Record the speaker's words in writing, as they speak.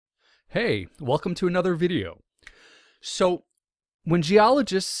Hey, welcome to another video. So, when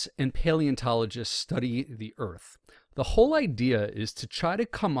geologists and paleontologists study the Earth, the whole idea is to try to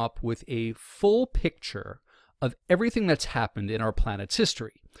come up with a full picture of everything that's happened in our planet's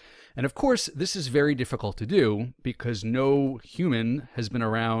history. And of course, this is very difficult to do because no human has been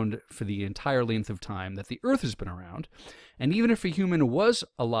around for the entire length of time that the Earth has been around. And even if a human was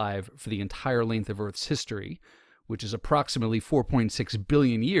alive for the entire length of Earth's history, which is approximately 4.6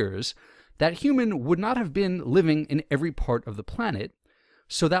 billion years, that human would not have been living in every part of the planet,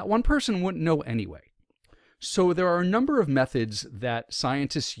 so that one person wouldn't know anyway. So there are a number of methods that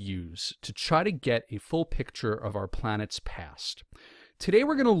scientists use to try to get a full picture of our planet's past. Today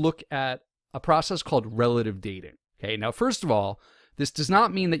we're going to look at a process called relative dating. Okay, now first of all, this does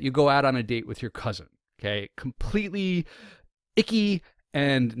not mean that you go out on a date with your cousin. Okay, completely icky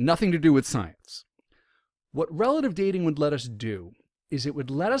and nothing to do with science. What relative dating would let us do is it would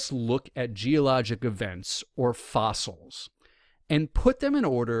let us look at geologic events or fossils and put them in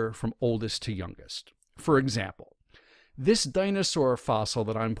order from oldest to youngest. For example, this dinosaur fossil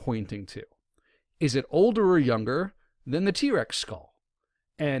that I'm pointing to, is it older or younger than the T-Rex skull?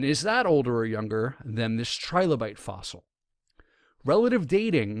 And is that older or younger than this trilobite fossil? Relative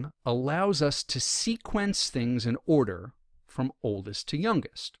dating allows us to sequence things in order from oldest to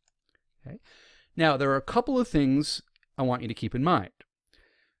youngest. Okay? Now, there are a couple of things I want you to keep in mind.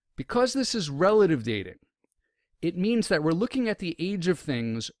 Because this is relative dating, it means that we're looking at the age of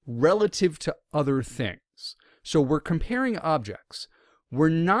things relative to other things. So we're comparing objects. We're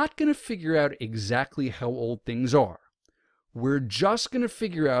not going to figure out exactly how old things are. We're just going to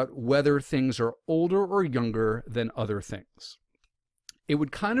figure out whether things are older or younger than other things. It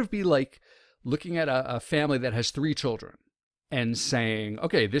would kind of be like looking at a family that has 3 children and saying,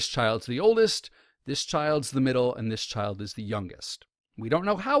 okay, this child's the oldest, this child's the middle, and this child is the youngest. We don't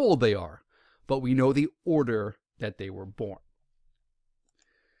know how old they are, but we know the order that they were born.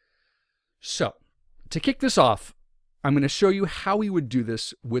 So, to kick this off, I'm going to show you how we would do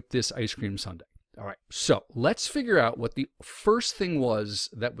this with this ice cream sundae. All right, so let's figure out what the first thing was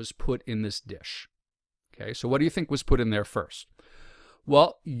that was put in this dish. Okay, so what do you think was put in there first?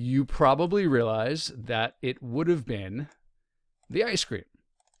 Well, you probably realize that it would have been the ice cream.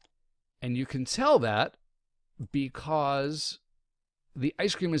 And you can tell that because the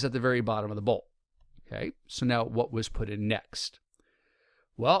ice cream is at the very bottom of the bowl. Okay, so now what was put in next?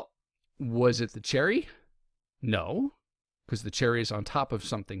 Well, was it the cherry? No, because the cherry is on top of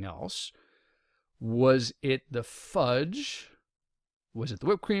something else. Was it the fudge? Was it the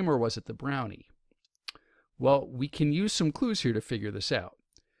whipped cream or was it the brownie? Well, we can use some clues here to figure this out.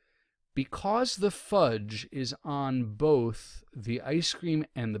 Because the fudge is on both the ice cream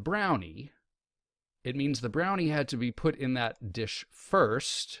and the brownie, it means the brownie had to be put in that dish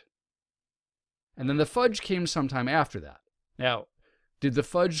first, and then the fudge came sometime after that. Now, did the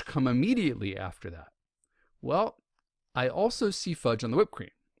fudge come immediately after that? Well, I also see fudge on the whipped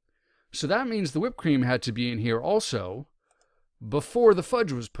cream. So that means the whipped cream had to be in here also before the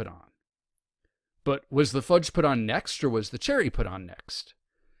fudge was put on. But was the fudge put on next or was the cherry put on next?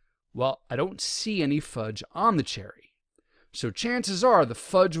 Well, I don't see any fudge on the cherry. So chances are the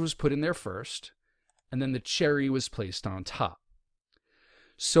fudge was put in there first, and then the cherry was placed on top.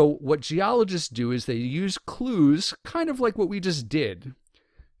 So what geologists do is they use clues, kind of like what we just did,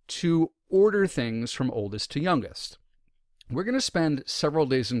 to order things from oldest to youngest. We're going to spend several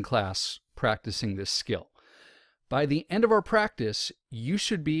days in class practicing this skill. By the end of our practice, you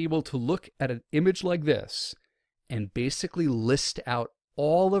should be able to look at an image like this and basically list out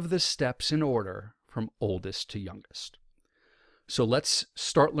all of the steps in order from oldest to youngest. So let's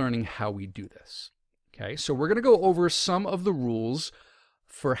start learning how we do this. Okay, so we're going to go over some of the rules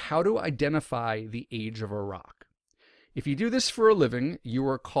for how to identify the age of a rock. If you do this for a living, you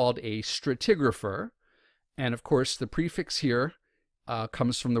are called a stratigrapher. And of course, the prefix here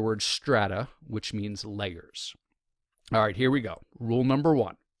comes from the word strata, which means layers. All right, here we go. Rule number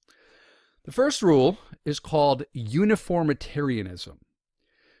 1. The first rule is called uniformitarianism,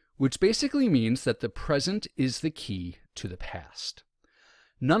 which basically means that the present is the key to the past.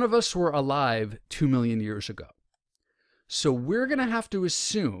 None of us were alive 2 million years ago. So we're going to have to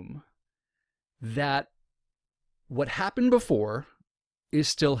assume that what happened before is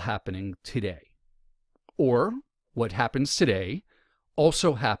still happening today. Or what happens today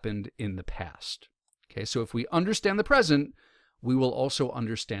also happened in the past. Okay, so if we understand the present, we will also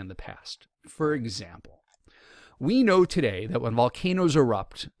understand the past. For example, we know today that when volcanoes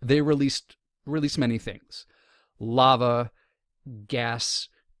erupt, they release many things. Lava, gas,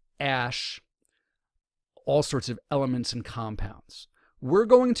 ash, all sorts of elements and compounds. we're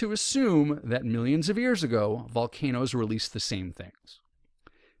going to assume that millions of years ago, volcanoes released the same things.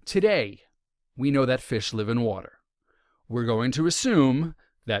 Today, we know that fish live in water. We're going to assume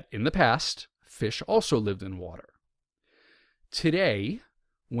that in the past, fish also lived in water. Today,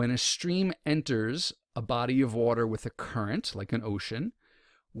 when a stream enters a body of water with a current, like an ocean,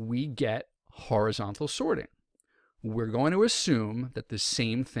 we get horizontal sorting. We're going to assume that the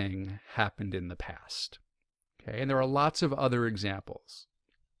same thing happened in the past. Okay, and there are lots of other examples.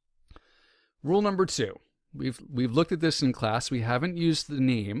 Rule number 2. We've looked at this in class. We haven't used the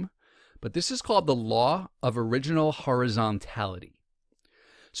name, but this is called the law of original horizontality.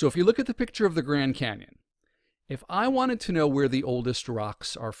 So if you look at the picture of the Grand Canyon, if I wanted to know where the oldest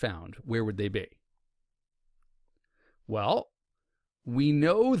rocks are found, where would they be? Well, we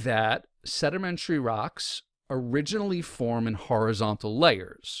know that sedimentary rocks originally form in horizontal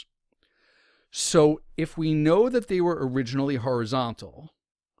layers. So if we know that they were originally horizontal,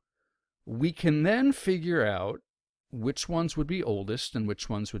 we can then figure out which ones would be oldest and which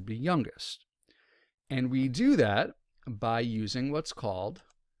ones would be youngest. And we do that by using what's called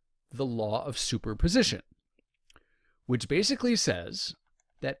the law of superposition, which basically says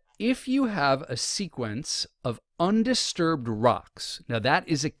that if you have a sequence of undisturbed rocks, now that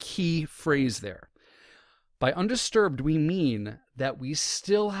is a key phrase there. By undisturbed, we mean that we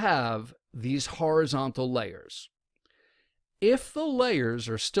still have these horizontal layers. If the layers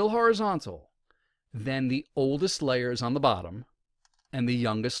are still horizontal, then the oldest layer is on the bottom and the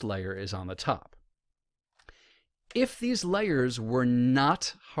youngest layer is on the top. If these layers were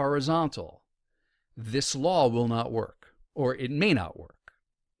not horizontal, this law will not work, or it may not work.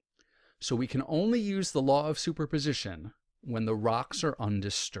 So we can only use the law of superposition when the rocks are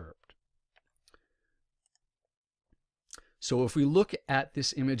undisturbed. So if we look at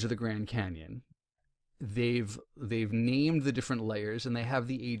this image of the Grand Canyon, they've named the different layers and they have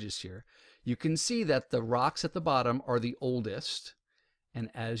the ages here. You can see that the rocks at the bottom are the oldest, and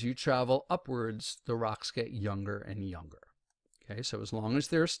as you travel upwards, the rocks get younger and younger. Okay, so as long as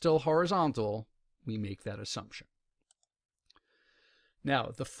they're still horizontal, we make that assumption.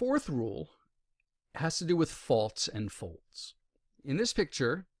 Now, the fourth rule has to do with faults and folds. In this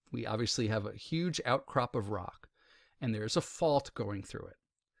picture, we obviously have a huge outcrop of rock, and there's a fault going through it.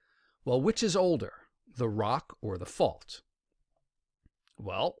 Well, which is older, the rock or the fault?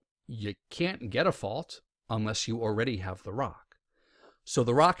 Well, you can't get a fault unless you already have the rock. So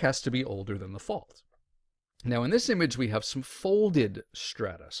the rock has to be older than the fault. Now, in this image, we have some folded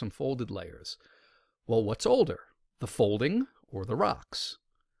strata, some folded layers. Well, what's older, the folding or the rocks?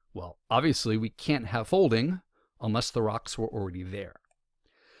 Well, obviously, we can't have folding unless the rocks were already there.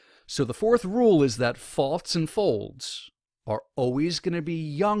 So the fourth rule is that faults and folds are always going to be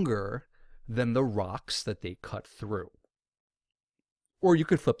younger than the rocks that they cut through. Or you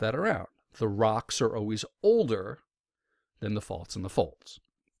could flip that around. The rocks are always older than the faults and the folds.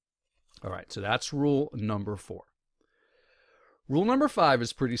 All right, so that's rule number 4. Rule number 5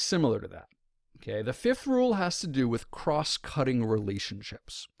 is pretty similar to that. Okay, the fifth rule has to do with cross-cutting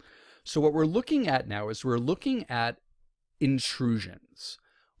relationships. So what we're looking at now is we're looking at intrusions,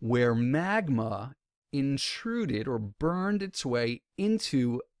 where magma intruded or burned its way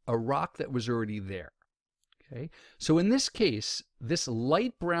into a rock that was already there. Okay, so in this case, this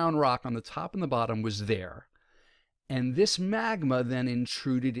light brown rock on the top and the bottom was there, and this magma then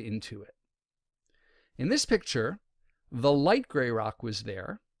intruded into it. In this picture, the light gray rock was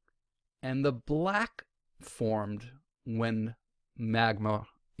there, and the black formed when magma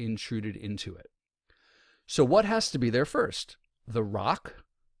intruded into it. So what has to be there first, the rock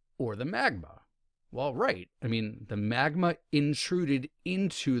or the magma? Well, right. I mean, the magma intruded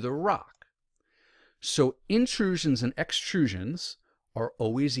into the rock. So intrusions and extrusions are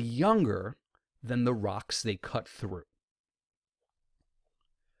always younger than the rocks they cut through.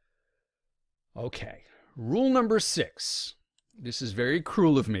 Okay, rule number 6. This is very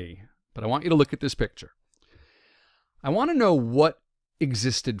cruel of me, but I want you to look at this picture. I want to know what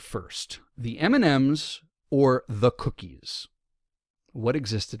existed first, the M&Ms or the cookies. What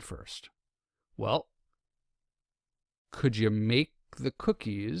existed first? Well, could you make the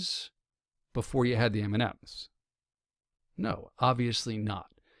cookies before you had the M&Ms? No, obviously not.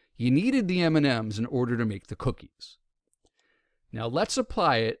 You needed the M&Ms in order to make the cookies. Now let's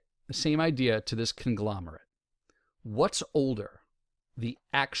apply it, the same idea, to this conglomerate. What's older, the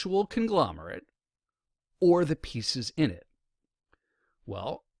actual conglomerate or the pieces in it?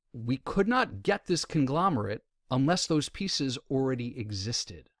 Well, we could not get this conglomerate unless those pieces already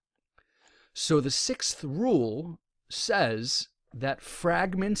existed. So the 6th rule says that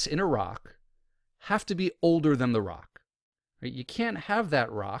fragments in a rock have to be older than the rock. Right? You can't have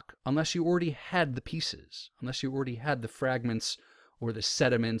that rock unless you already had the pieces, unless you already had the fragments or the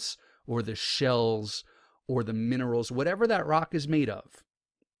sediments or the shells or the minerals, whatever that rock is made of,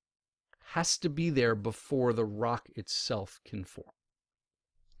 has to be there before the rock itself can form.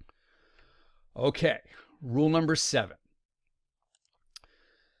 Okay, rule number 7.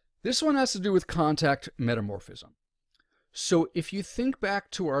 This one has to do with contact metamorphism. So if you think back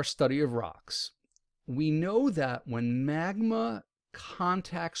to our study of rocks, we know that when magma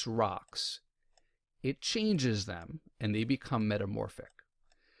contacts rocks, it changes them and they become metamorphic.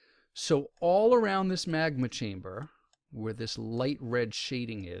 So all around this magma chamber, where this light red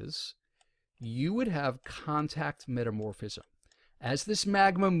shading is, you would have contact metamorphism. As this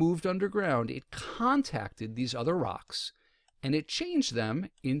magma moved underground, it contacted these other rocks and it changed them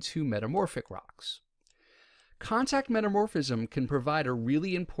into metamorphic rocks. Contact metamorphism can provide a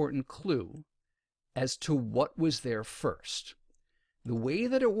really important clue as to what was there first. The way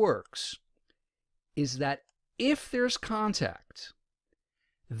that it works is that if there's contact,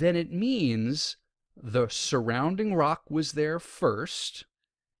 then it means the surrounding rock was there first,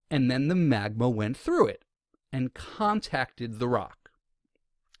 and then the magma went through it and contacted the rock.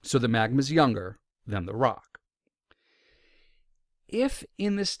 So the magma is younger than the rock. If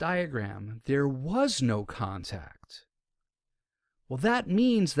in this diagram there was no contact, well, that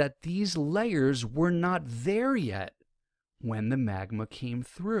means that these layers were not there yet when the magma came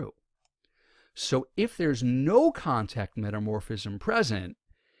through. So if there's no contact metamorphism present,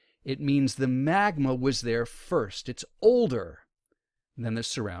 it means the magma was there first. It's older than the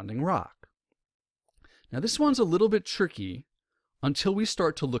surrounding rock. Now, this one's a little bit tricky until we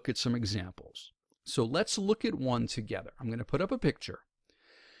start to look at some examples. So let's look at one together. I'm going to put up a picture.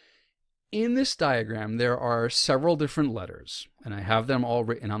 In this diagram, there are several different letters, and I have them all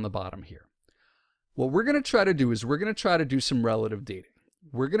written on the bottom here. What we're going to try to do is we're going to try to do some relative dating.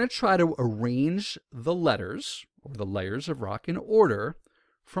 We're going to try to arrange the letters, or the layers of rock, in order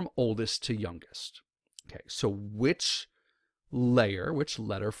from oldest to youngest. Okay, so which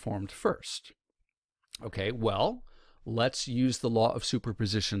letter formed first? Okay, well, let's use the law of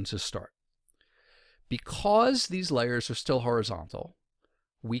superposition to start. Because these layers are still horizontal,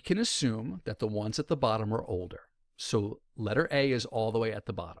 we can assume that the ones at the bottom are older. So letter A is all the way at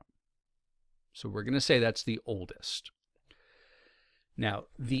the bottom. So we're going to say that's the oldest. Now,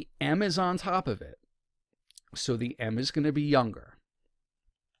 the M is on top of it. So the M is going to be younger.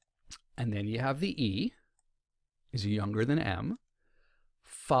 And then you have the E is younger than M,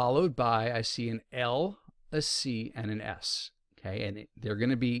 followed by, I see an L, a C, and an S. Okay, and they're going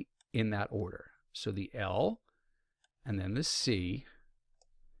to be in that order. So the L, and then the C,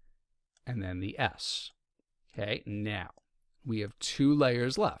 and then the S. Okay, now we have 2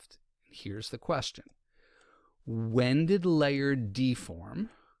 layers left. Here's the question. When did layer D form,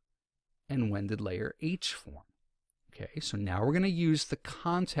 and when did layer H form? Okay, so now we're going to use the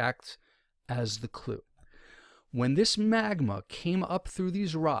contact as the clue. When this magma came up through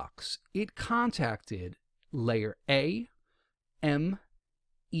these rocks, it contacted layer A, M,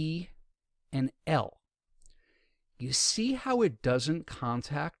 E, and L. You see how it doesn't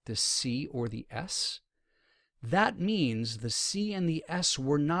contact the C or the S? That means the C and the S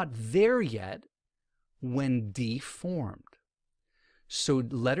were not there yet when D formed. So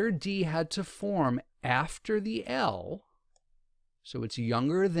letter D had to form after the L, so it's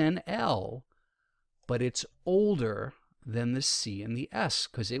younger than L, but it's older than the C and the S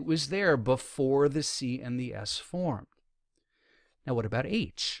because it was there before the C and the S formed. Now what about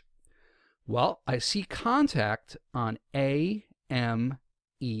H? Well, I see contact on A, M,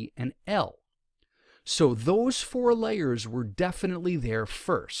 E, and L. So those 4 layers were definitely there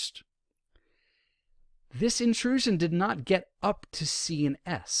first. This intrusion did not get up to C and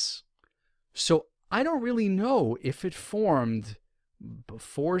S. So I don't really know if it formed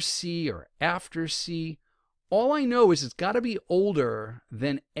before C or after C. All I know is it's got to be older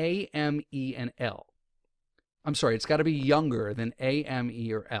than A, M, E, and L. I'm sorry, it's got to be younger than A, M,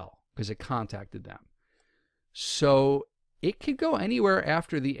 E, or L because it contacted them. So it could go anywhere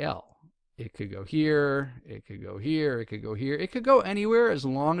after the L. It could go here, it could go here, it could go here. It could go anywhere as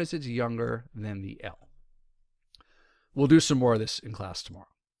long as it's younger than the L. We'll do some more of this in class tomorrow.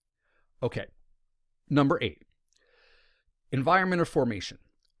 Okay, number 8. Environment or formation.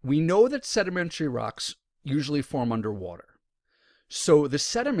 We know that sedimentary rocks usually form underwater. So the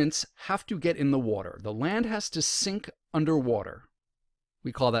sediments have to get in the water. The land has to sink underwater.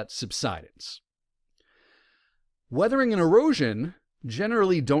 We call that subsidence. Weathering and erosion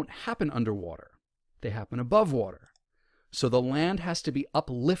generally don't happen underwater. They happen above water. So the land has to be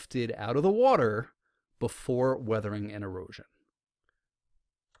uplifted out of the water before weathering and erosion.